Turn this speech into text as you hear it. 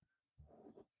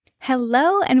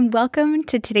Hello and welcome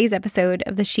to today's episode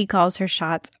of the She Calls Her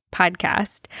Shots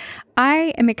podcast.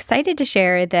 I am excited to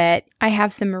share that I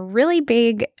have some really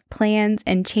big plans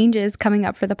and changes coming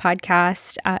up for the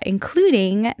podcast,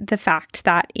 including the fact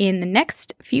that in the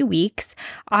next few weeks,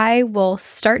 I will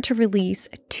start to release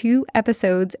 2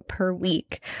 episodes per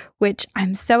week, which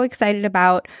I'm so excited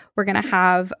about. We're going to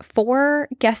have 4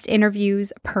 guest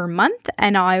interviews per month,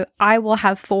 and I will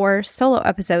have 4 solo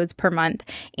episodes per month.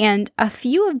 And a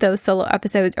few of those solo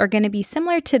episodes are going to be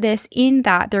similar to this in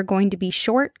that they're going to be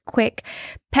short, quick,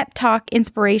 pep talk,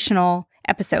 inspirational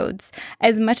episodes.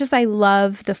 As much as I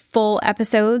love the full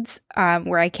episodes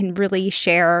where I can really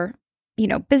share,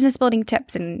 business building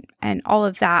tips and all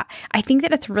of that, I think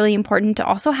that it's really important to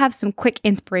also have some quick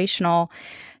inspirational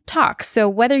talk. So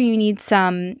whether you need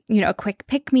some, a quick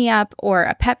pick me up or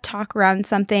a pep talk around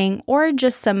something, or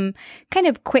just some kind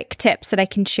of quick tips that I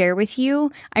can share with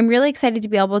you, I'm really excited to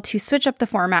be able to switch up the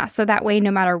format. So that way, no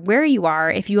matter where you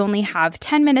are, if you only have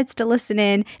 10 minutes to listen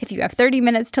in, if you have 30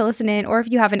 minutes to listen in, or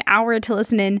if you have an hour to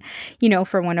listen in,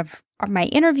 for one of my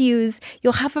interviews,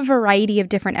 you'll have a variety of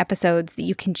different episodes that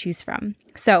you can choose from.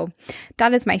 So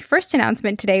that is my first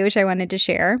announcement today, which I wanted to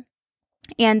share.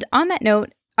 And on that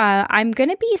note, I'm going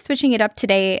to be switching it up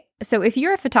today. So if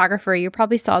you're a photographer, you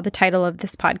probably saw the title of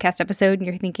this podcast episode and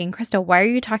you're thinking, Krista, why are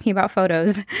you talking about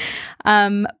photos?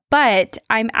 But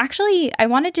I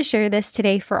wanted to share this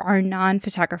today for our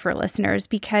non-photographer listeners,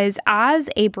 because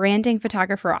as a branding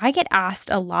photographer, I get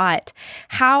asked a lot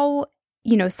how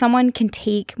someone can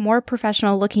take more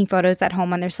professional looking photos at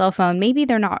home on their cell phone. Maybe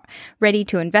they're not ready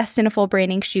to invest in a full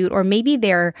branding shoot, or maybe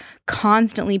they're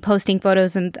constantly posting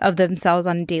photos of themselves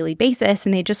on a daily basis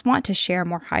and they just want to share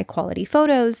more high quality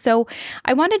photos. So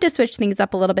I wanted to switch things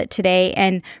up a little bit today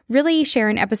and really share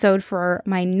an episode for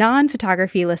my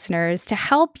non-photography listeners to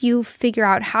help you figure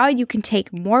out how you can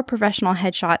take more professional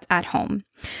headshots at home.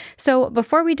 So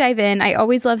before we dive in, I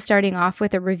always love starting off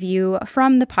with a review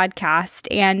from the podcast.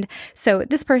 And so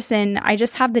this person, I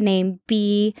just have the name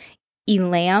B.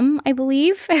 Elam, I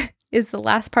believe, is the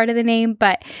last part of the name,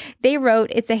 but they wrote,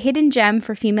 "It's a hidden gem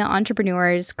for female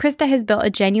entrepreneurs. Krista has built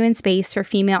a genuine space for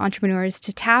female entrepreneurs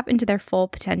to tap into their full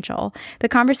potential. The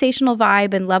conversational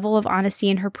vibe and level of honesty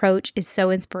in her approach is so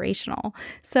inspirational."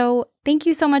 So thank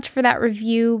you so much for that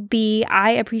review, B.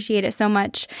 I appreciate it so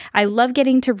much. I love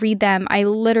getting to read them. I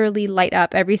literally light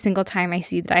up every single time I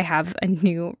see that I have a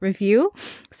new review.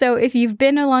 So if you've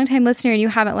been a longtime listener and you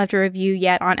haven't left a review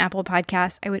yet on Apple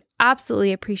Podcasts, I would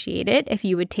absolutely appreciate it if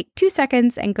you would take 2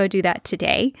 seconds and go do that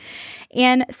today.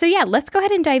 And so let's go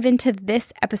ahead and dive into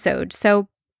this episode. So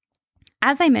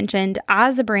as I mentioned,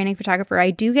 as a branding photographer,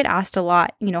 I do get asked a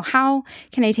lot, how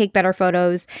can I take better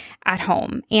photos at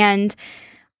home? And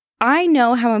I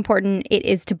know how important it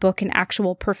is to book an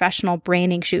actual professional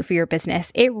branding shoot for your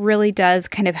business. It really does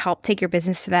kind of help take your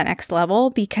business to that next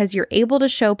level, because you're able to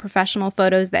show professional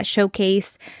photos that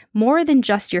showcase more than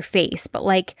just your face. But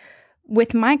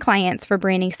with my clients for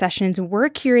branding sessions, we're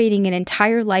curating an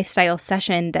entire lifestyle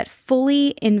session that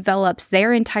fully envelops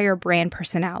their entire brand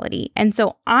personality. And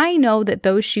so I know that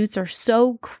those shoots are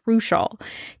so crucial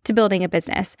to building a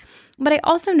business. But I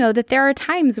also know that there are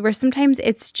times where sometimes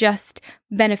it's just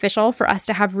beneficial for us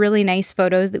to have really nice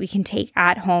photos that we can take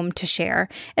at home to share,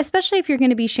 especially if you're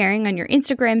going to be sharing on your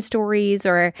Instagram stories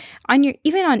or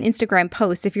even on Instagram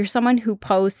posts. If you're someone who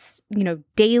posts,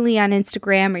 daily on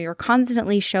Instagram, or you're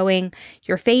constantly showing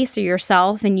your face or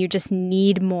yourself and you just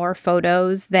need more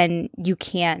photos than you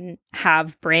can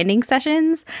have branding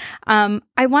sessions.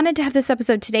 I wanted to have this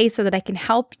episode today so that I can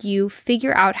help you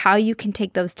figure out how you can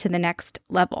take those to the next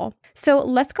level. So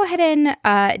let's go ahead and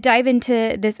dive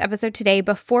into this episode today.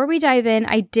 Before we dive in,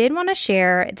 I did want to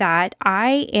share that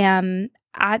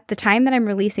at the time that I'm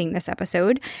releasing this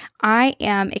episode, I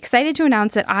am excited to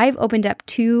announce that I've opened up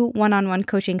 2 one-on-one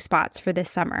coaching spots for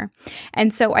this summer.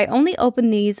 And so I only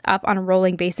open these up on a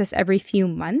rolling basis every few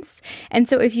months. And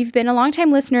so if you've been a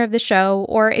longtime listener of the show,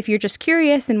 or if you're just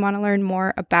curious and want to learn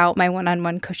more about my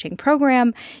one-on-one coaching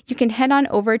program, you can head on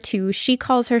over to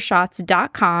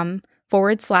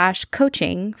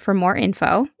shecallshershots.com/coaching for more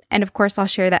info. And of course, I'll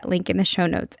share that link in the show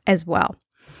notes as well.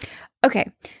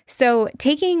 Okay, so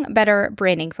taking better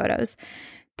branding photos.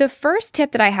 The first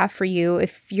tip that I have for you,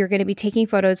 if you're going to be taking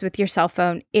photos with your cell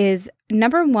phone, is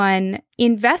number 1,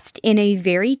 invest in a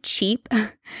very cheap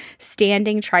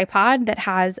standing tripod that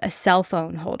has a cell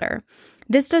phone holder.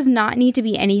 This does not need to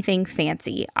be anything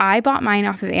fancy. I bought mine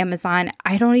off of Amazon.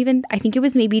 I think it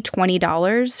was maybe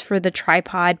 $20 for the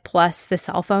tripod plus the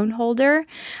cell phone holder.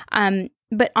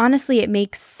 But honestly, it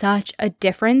makes such a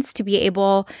difference to be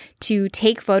able to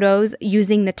take photos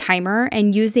using the timer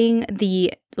and using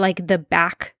the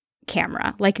back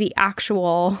camera, like the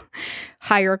actual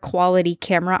higher quality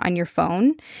camera on your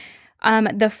phone.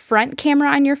 The front camera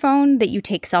on your phone that you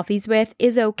take selfies with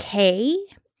is okay.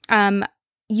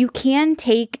 You can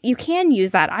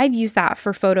use that. I've used that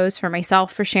for photos for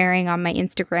myself, for sharing on my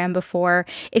Instagram before.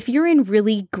 If you're in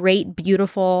really great,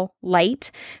 beautiful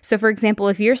light. So for example,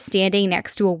 if you're standing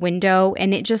next to a window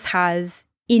and it just has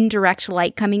indirect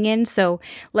light coming in. So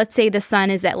let's say the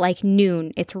sun is at like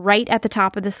noon. It's right at the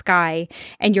top of the sky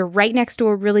and you're right next to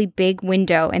a really big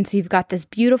window. And so you've got this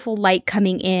beautiful light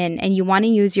coming in and you want to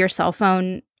use your cell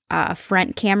phone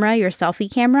front camera, your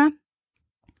selfie camera.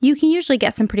 You can usually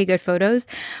get some pretty good photos,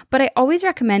 but I always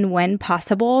recommend when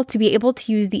possible to be able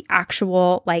to use the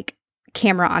actual like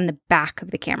camera on the back of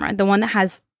the camera, the one that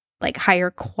has like higher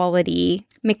quality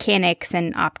mechanics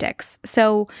and optics.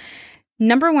 So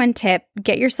number one tip,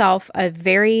 get yourself a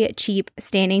very cheap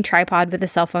standing tripod with a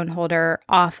cell phone holder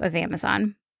off of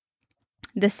Amazon.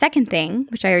 The second thing,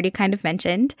 which I already kind of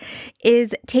mentioned,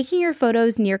 is taking your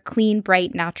photos near clean,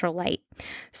 bright, natural light.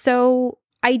 So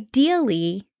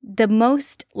ideally, the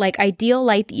most ideal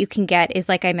light that you can get is,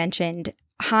 like I mentioned,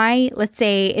 high. Let's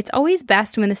say it's always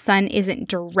best when the sun isn't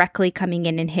directly coming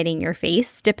in and hitting your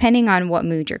face, depending on what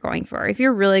mood you're going for. If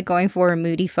you're really going for a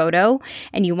moody photo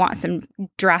and you want some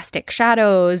drastic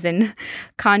shadows and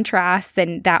contrast,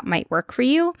 then that might work for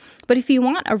you. But if you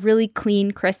want a really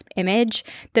clean, crisp image,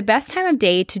 the best time of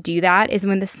day to do that is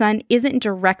when the sun isn't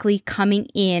directly coming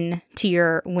in to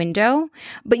your window,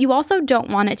 but you also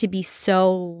don't want it to be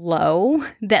so low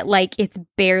that like it's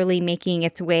barely making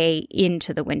its way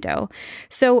into the window.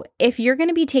 So if you're going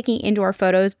to be taking indoor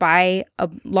photos by a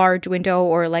large window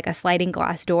or like a sliding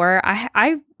glass door,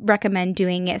 I recommend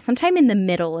doing it sometime in the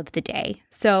middle of the day.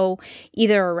 So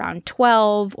either around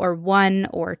 12 or 1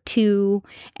 or 2,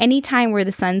 anytime where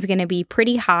the sun's going to be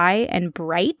pretty high and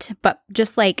bright, but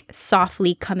just like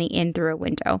softly coming in through a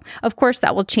window. Of course,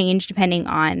 that will change depending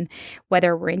on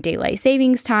whether we're in daylight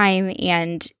savings time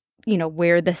and, you know,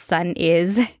 where the sun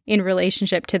is in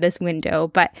relationship to this window.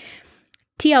 But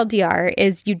TLDR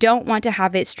is you don't want to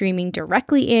have it streaming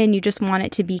directly in. You just want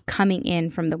it to be coming in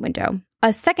from the window.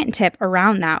 A second tip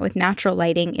around that with natural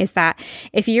lighting is that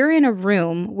if you're in a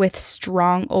room with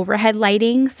strong overhead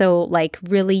lighting, so like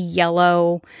really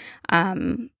yellow,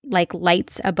 like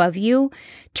lights above you,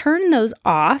 turn those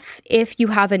off if you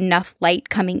have enough light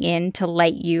coming in to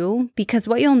light you, because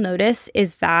what you'll notice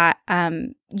is that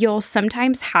you'll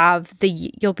sometimes have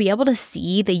you'll be able to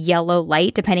see the yellow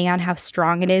light depending on how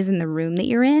strong it is in the room that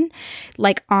you're in,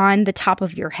 like on the top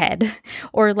of your head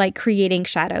or like creating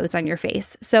shadows on your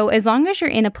face. So as long as you're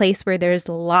in a place where there's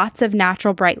lots of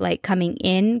natural bright light coming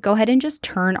in, go ahead and just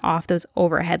turn off those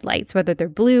overhead lights, whether they're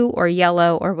blue or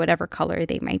yellow or whatever color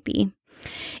they might be.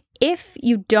 If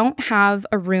you don't have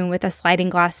a room with a sliding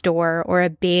glass door or a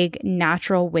big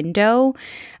natural window,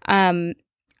 I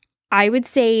would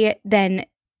say then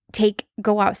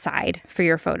go outside for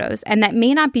your photos. And that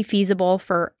may not be feasible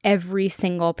for every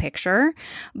single picture,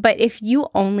 but if you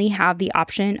only have the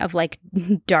option of like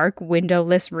dark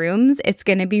windowless rooms, it's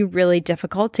going to be really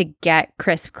difficult to get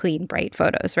crisp, clean, bright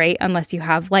photos, right? Unless you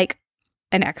have like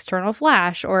an external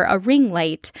flash or a ring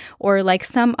light or like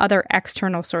some other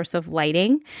external source of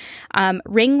lighting.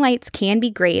 Ring lights can be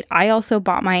great. I also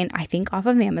bought mine, I think, off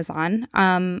of Amazon.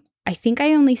 I think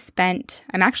I only spent,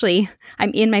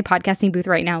 I'm in my podcasting booth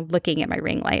right now looking at my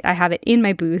ring light. I have it in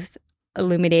my booth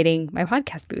illuminating my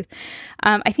podcast booth.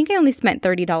 I think I only spent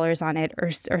 $30 on it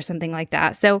or something like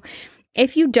that. So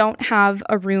if you don't have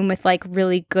a room with like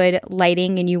really good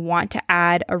lighting and you want to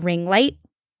add a ring light,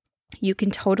 you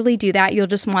can totally do that. You'll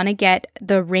just want to get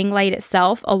the ring light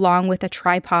itself along with a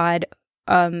tripod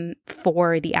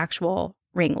for the actual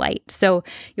ring light. So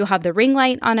you'll have the ring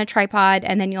light on a tripod,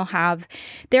 and then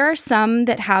there are some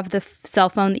that have the cell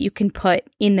phone that you can put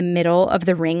in the middle of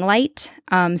the ring light.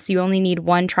 So you only need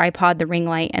one tripod, the ring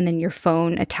light, and then your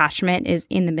phone attachment is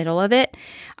in the middle of it.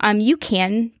 You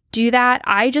can do that.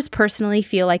 I just personally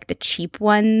feel like the cheap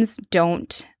ones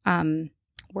don't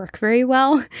work very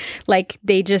well. Like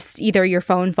they just either your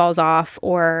phone falls off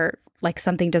or like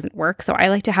something doesn't work. So I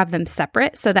like to have them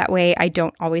separate so that way I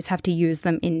don't always have to use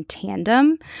them in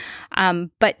tandem.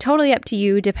 But totally up to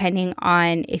you, depending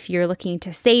on if you're looking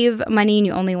to save money and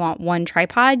you only want one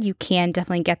tripod, you can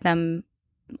definitely get them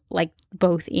like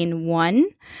both in one.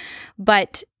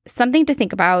 But something to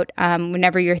think about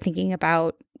whenever you're thinking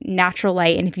about natural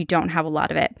light and if you don't have a lot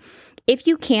of it. If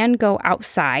you can go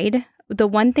outside, the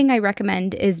one thing I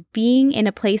recommend is being in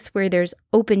a place where there's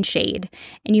open shade.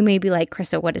 And you may be like,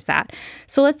 Krista, what is that?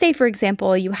 So let's say, for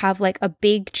example, you have like a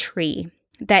big tree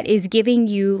that is giving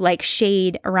you like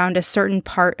shade around a certain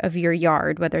part of your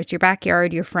yard, whether it's your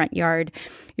backyard, your front yard,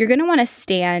 you're going to want to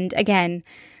stand again,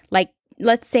 like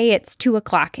let's say it's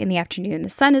 2:00 in the afternoon. The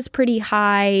sun is pretty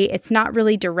high. It's not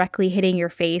really directly hitting your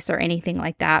face or anything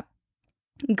like that.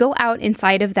 Go out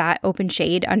inside of that open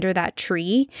shade under that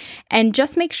tree and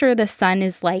just make sure the sun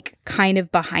is like kind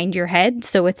of behind your head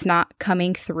so it's not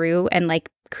coming through and like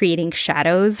creating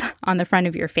shadows on the front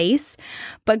of your face.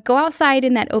 But go outside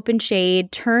in that open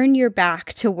shade, turn your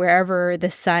back to wherever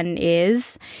the sun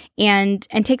is and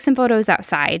take some photos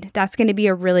outside. That's going to be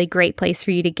a really great place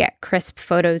for you to get crisp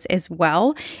photos as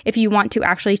well if you want to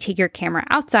actually take your camera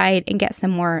outside and get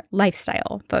some more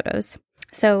lifestyle photos.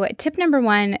 So tip number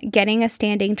 1, getting a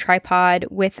standing tripod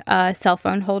with a cell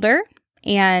phone holder.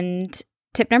 And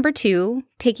tip number 2,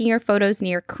 taking your photos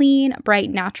near clean, bright,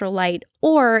 natural light,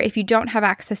 or if you don't have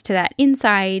access to that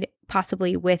inside,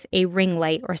 possibly with a ring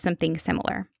light or something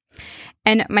similar.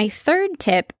 And my third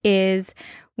tip is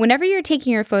whenever you're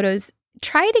taking your photos,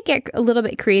 try to get a little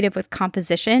bit creative with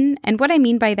composition. And what I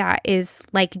mean by that is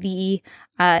like the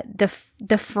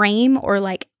frame or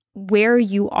like where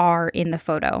you are in the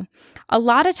photo. A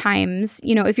lot of times,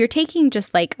 you know, if you're taking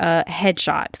just like a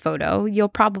headshot photo, you'll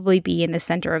probably be in the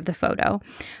center of the photo.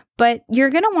 But you're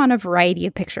going to want a variety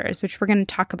of pictures, which we're going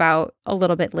to talk about a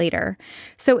little bit later.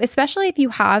 So especially if you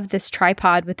have this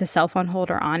tripod with the cell phone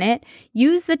holder on it,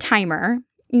 use the timer,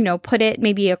 you know, put it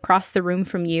maybe across the room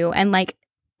from you and like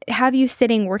have you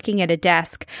sitting working at a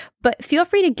desk. But feel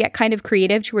free to get kind of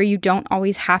creative to where you don't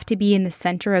always have to be in the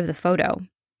center of the photo.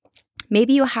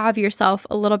 Maybe you have yourself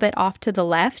a little bit off to the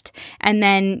left, and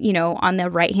then, you know, on the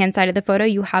right-hand side of the photo,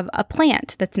 you have a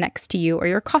plant that's next to you or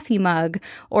your coffee mug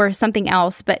or something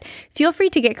else. But feel free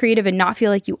to get creative and not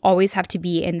feel like you always have to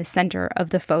be in the center of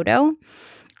the photo.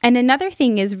 And another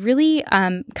thing is really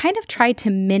kind of try to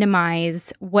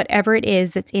minimize whatever it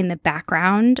is that's in the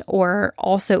background or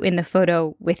also in the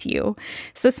photo with you.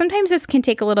 So sometimes this can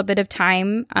take a little bit of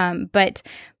time, but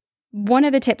one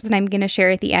of the tips that I'm going to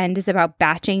share at the end is about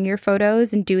batching your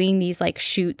photos and doing these like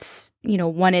shoots, you know,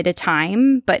 one at a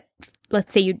time. But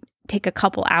let's say you take a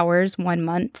couple hours, 1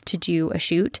 month to do a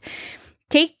shoot.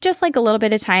 Take just like a little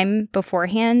bit of time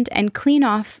beforehand and clean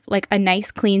off like a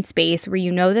nice clean space where you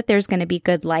know that there's going to be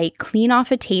good light. Clean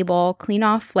off a table, clean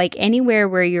off like anywhere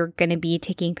where you're going to be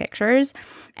taking pictures,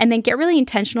 and then get really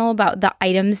intentional about the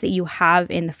items that you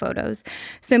have in the photos.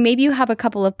 So maybe you have a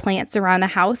couple of plants around the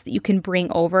house that you can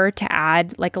bring over to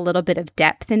add like a little bit of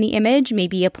depth in the image.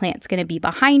 Maybe a plant's going to be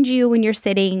behind you when you're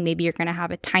sitting. Maybe you're going to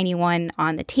have a tiny one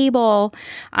on the table.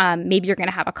 Maybe you're going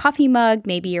to have a coffee mug.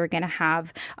 Maybe you're going to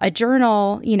have a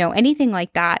journal, you know, anything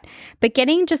like that. But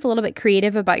getting just a little bit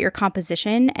creative about your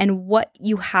composition and what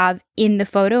you have in the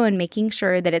photo and making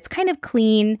sure that it's kind of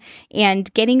clean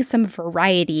and getting some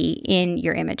variety in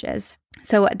your images.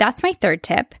 So that's my third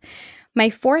tip. My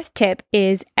fourth tip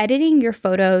is editing your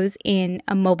photos in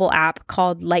a mobile app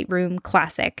called Lightroom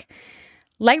Classic.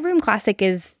 Lightroom Classic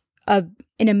is an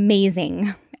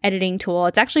amazing editing tool.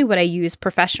 It's actually what I use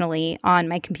professionally on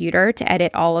my computer to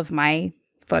edit all of my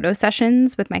photo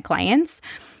sessions with my clients,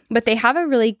 but they have a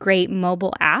really great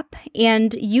mobile app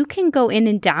and you can go in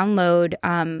and download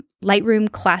Lightroom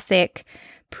Classic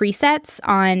presets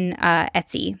on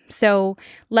Etsy. So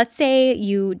let's say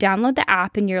you download the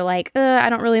app and you're like, I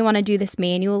don't really want to do this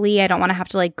manually. I don't want to have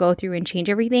to like go through and change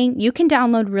everything. You can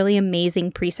download really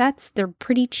amazing presets. They're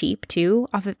pretty cheap too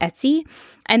off of Etsy.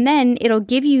 And then it'll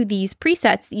give you these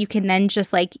presets that you can then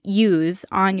just like use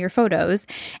on your photos.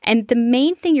 And the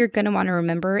main thing you're going to want to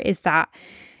remember is that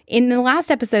in the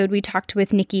last episode, we talked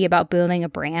with Nikki about building a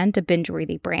brand, a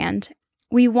binge-worthy brand.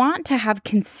 We want to have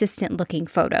consistent looking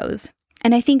photos.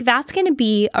 And I think that's going to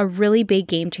be a really big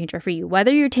game changer for you,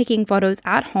 whether you're taking photos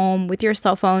at home with your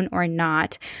cell phone or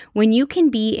not. When you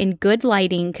can be in good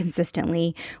lighting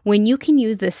consistently, when you can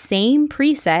use the same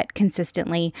preset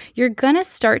consistently, you're going to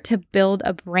start to build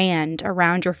a brand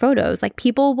around your photos. Like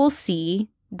people will see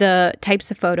the types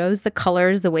of photos, the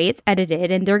colors, the way it's edited,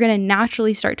 and they're going to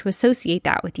naturally start to associate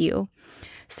that with you.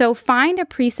 So find a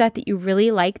preset that you really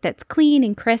like that's clean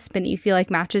and crisp and that you feel like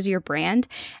matches your brand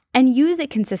and use it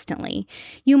consistently.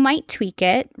 You might tweak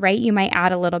it, right? You might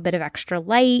add a little bit of extra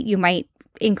light. You might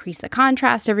increase the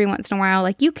contrast every once in a while.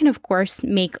 Like you can, of course,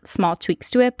 make small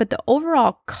tweaks to it, but the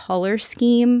overall color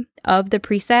scheme of the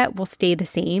preset will stay the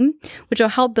same, which will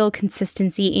help build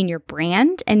consistency in your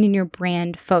brand and in your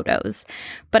brand photos.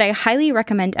 But I highly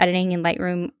recommend editing in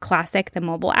Lightroom Classic, the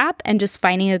mobile app, and just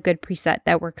finding a good preset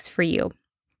that works for you.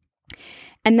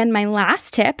 And then my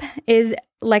last tip is,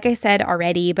 like I said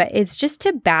already, but is just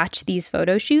to batch these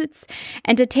photo shoots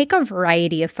and to take a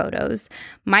variety of photos.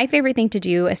 My favorite thing to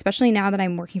do, especially now that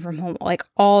I'm working from home like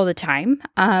all the time,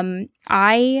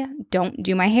 I don't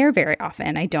do my hair very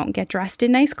often. I don't get dressed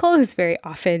in nice clothes very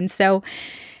often. So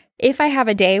if I have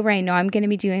a day where I know I'm going to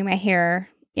be doing my hair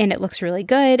and it looks really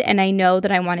good, and I know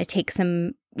that I want to take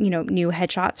some, new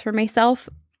headshots for myself,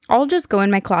 I'll just go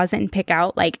in my closet and pick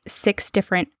out like 6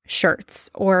 different shirts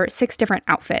or 6 different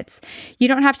outfits. You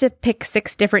don't have to pick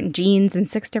 6 different jeans and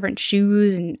 6 different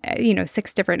shoes and,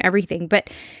 6 different everything, but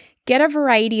get a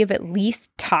variety of at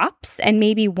least tops and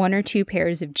maybe 1 or 2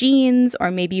 pairs of jeans,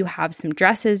 or maybe you have some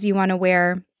dresses you want to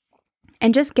wear,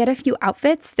 and just get a few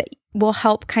outfits that will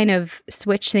help kind of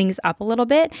switch things up a little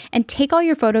bit and take all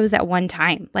your photos at one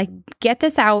time. Like, get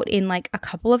this out in like a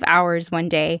couple of hours one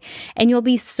day, and you'll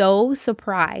be so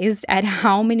surprised at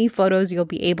how many photos you'll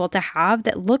be able to have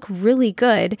that look really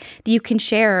good that you can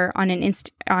share on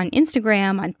on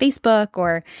Instagram, on Facebook,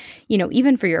 or,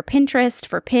 even for your Pinterest,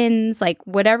 for pins, like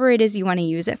whatever it is you want to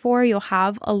use it for. You'll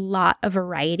have a lot of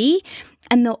variety,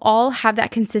 and they'll all have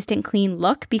that consistent, clean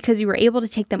look because you were able to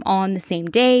take them all on the same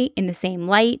day, in the same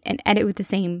light, and edit with the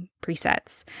same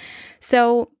presets.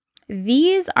 So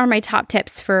these are my top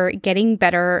tips for getting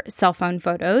better cell phone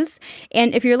photos.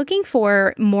 And if you're looking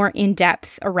for more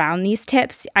in-depth around these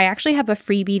tips, I actually have a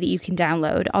freebie that you can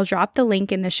download. I'll drop the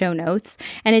link in the show notes,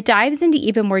 and it dives into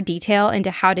even more detail into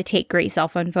how to take great cell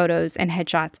phone photos and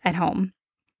headshots at home.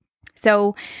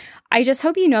 So I just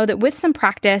hope you know that with some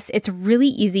practice, it's really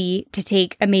easy to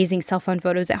take amazing cell phone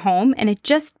photos at home, and it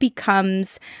just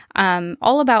becomes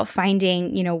all about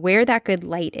finding, where that good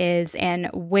light is and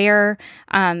where,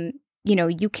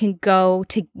 you can go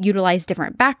to utilize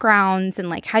different backgrounds and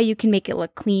like how you can make it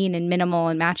look clean and minimal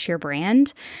and match your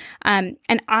brand. And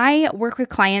I work with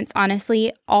clients,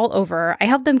 honestly, all over. I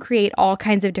help them create all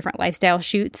kinds of different lifestyle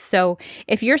shoots. So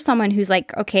if you're someone who's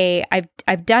like, okay,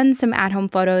 I've done some at-home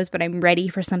photos, but I'm ready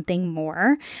for something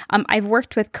more. I've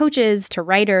worked with coaches to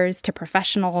writers to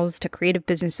professionals to creative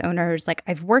business owners. Like,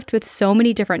 I've worked with so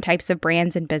many different types of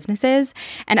brands and businesses,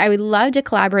 and I would love to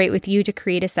collaborate with you to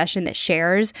create a session that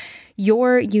shares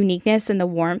your uniqueness and the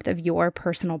warmth of your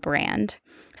personal brand.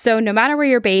 So no matter where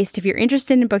you're based, if you're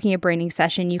interested in booking a branding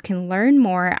session, you can learn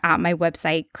more at my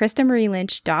website,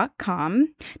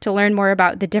 KristaMarieLynch.com, to learn more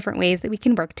about the different ways that we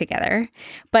can work together.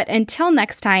 But until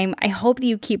next time, I hope that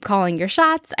you keep calling your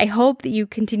shots. I hope that you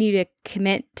continue to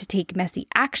commit to take messy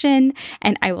action,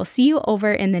 and I will see you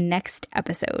over in the next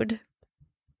episode.